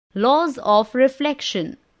Laws of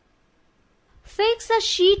reflection. Fix a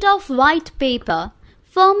sheet of white paper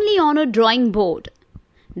firmly on a drawing board.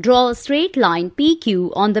 Draw a straight line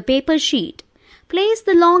PQ on the paper sheet. Place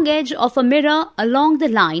the long edge of a mirror along the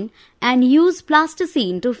line and use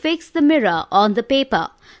plasticine to fix the mirror on the paper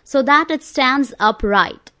so that it stands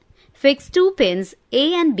upright. Fix two pins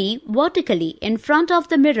A and B vertically in front of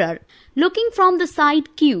the mirror. Looking from the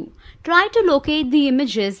side Q, try to locate the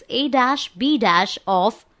images A-B-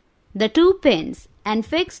 of the two pins and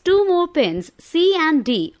fix two more pins C and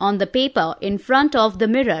D on the paper in front of the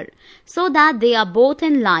mirror so that they are both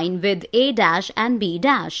in line with A- and B-.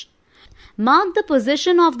 Mark the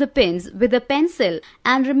position of the pins with a pencil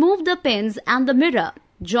and remove the pins and the mirror.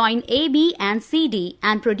 Join AB and CD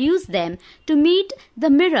and produce them to meet the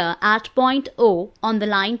mirror at point O on the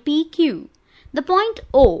line PQ. The point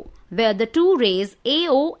O, where the two rays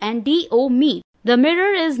AO and DO meet, the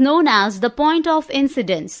mirror is known as the point of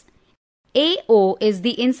incidence. AO is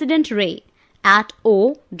the incident ray. At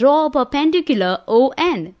O, draw a perpendicular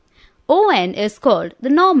ON. ON is called the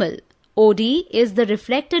normal. OD is the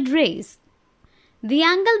reflected rays. The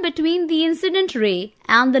angle between the incident ray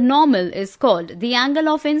and the normal is called the angle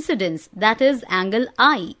of incidence, that is angle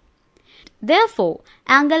I. Therefore,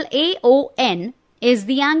 angle AON is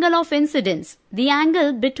the angle of incidence. The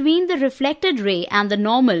angle between the reflected ray and the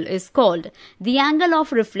normal is called the angle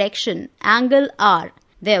of reflection, angle R.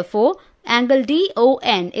 Therefore, angle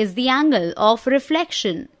DON is the angle of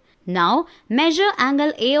reflection. Now, measure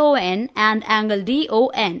angle AON and angle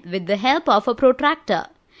DON with the help of a protractor.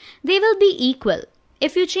 They will be equal.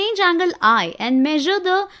 If you change angle I and measure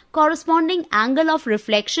the corresponding angle of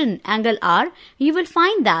reflection, angle R, you will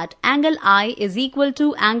find that angle I is equal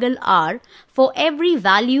to angle R for every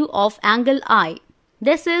value of angle I.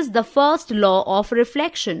 This is the first law of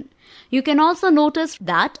reflection. You can also notice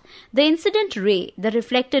that the incident ray, the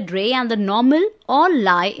reflected ray and the normal all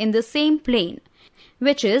lie in the same plane,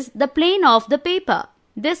 which is the plane of the paper.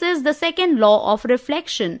 This is the second law of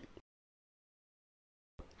reflection.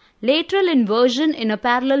 Lateral inversion in a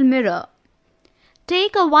parallel mirror.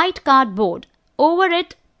 Take a white cardboard. Over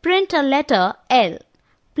it, print a letter L.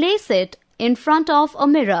 Place it in front of a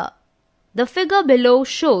mirror. The figure below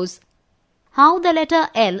shows how the letter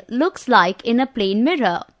L looks like in a plane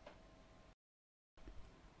mirror.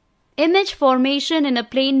 Image formation in a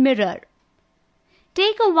plane mirror.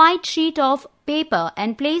 Take a white sheet of paper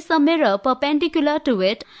and place a mirror perpendicular to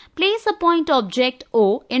it. Place a point object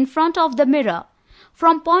O in front of the mirror.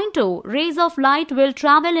 From point O, rays of light will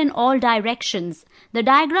travel in all directions. The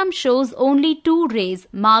diagram shows only two rays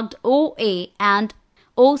marked OA and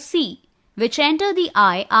OC, which enter the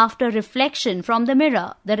eye after reflection from the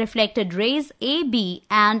mirror. The reflected rays AB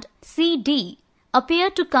and CD appear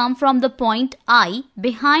to come from the point I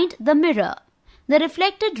behind the mirror. The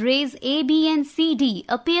reflected rays AB and CD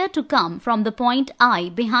appear to come from the point I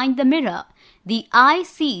behind the mirror. The eye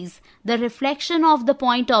sees the reflection of the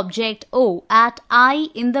point object O at I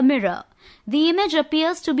in the mirror. The image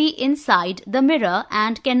appears to be inside the mirror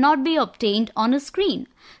and cannot be obtained on a screen.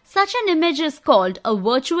 Such an image is called a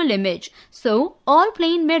virtual image, so all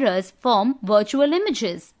plane mirrors form virtual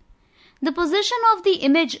images. The position of the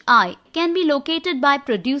image I can be located by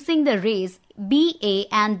producing the rays BA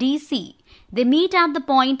and DC. They meet at the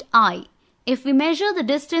point I. If we measure the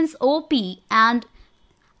distance OP and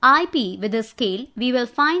IP with a scale, we will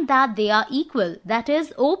find that they are equal, that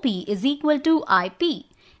is OP is equal to IP.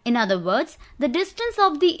 In other words, the distance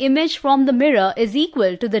of the image from the mirror is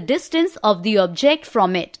equal to the distance of the object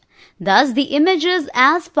from it. Thus, the image is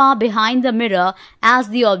as far behind the mirror as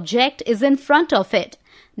the object is in front of it.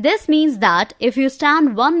 This means that if you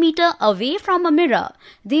stand 1 meter away from a mirror,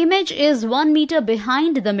 the image is 1 meter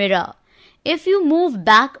behind the mirror. If you move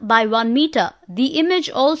back by 1 meter, the image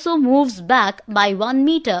also moves back by 1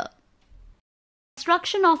 meter.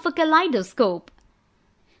 Construction of a kaleidoscope.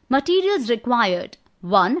 Materials required.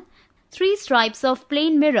 1. 3 stripes of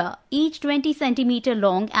plain mirror, each 20 cm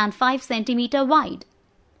long and 5 cm wide.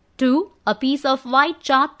 2. A piece of white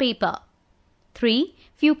chart paper. 3.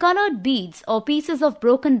 Few colored beads or pieces of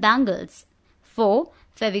broken bangles. 4.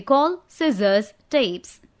 Fevicol, scissors,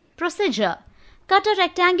 tapes. Procedure. Cut a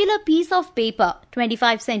rectangular piece of paper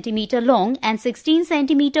 25 cm long and 16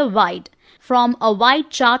 cm wide from a white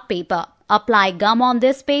chart paper. Apply gum on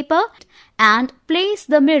this paper and place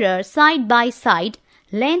the mirror side by side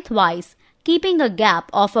lengthwise, keeping a gap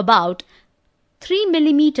of about 3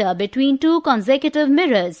 mm between two consecutive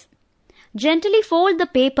mirrors. Gently fold the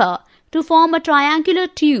paper to form a triangular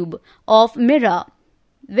tube of mirror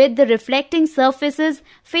with the reflecting surfaces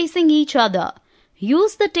facing each other.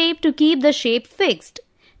 Use the tape to keep the shape fixed.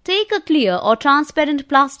 Take a clear or transparent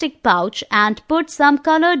plastic pouch and put some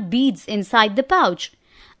colored beads inside the pouch.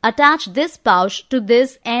 Attach this pouch to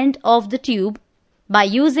this end of the tube by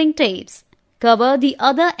using tapes. Cover the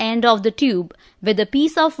other end of the tube with a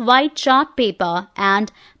piece of white chart paper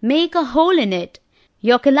and make a hole in it.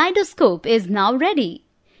 Your kaleidoscope is now ready.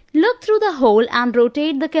 Look through the hole and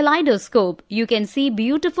rotate the kaleidoscope. You can see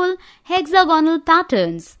beautiful hexagonal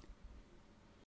patterns.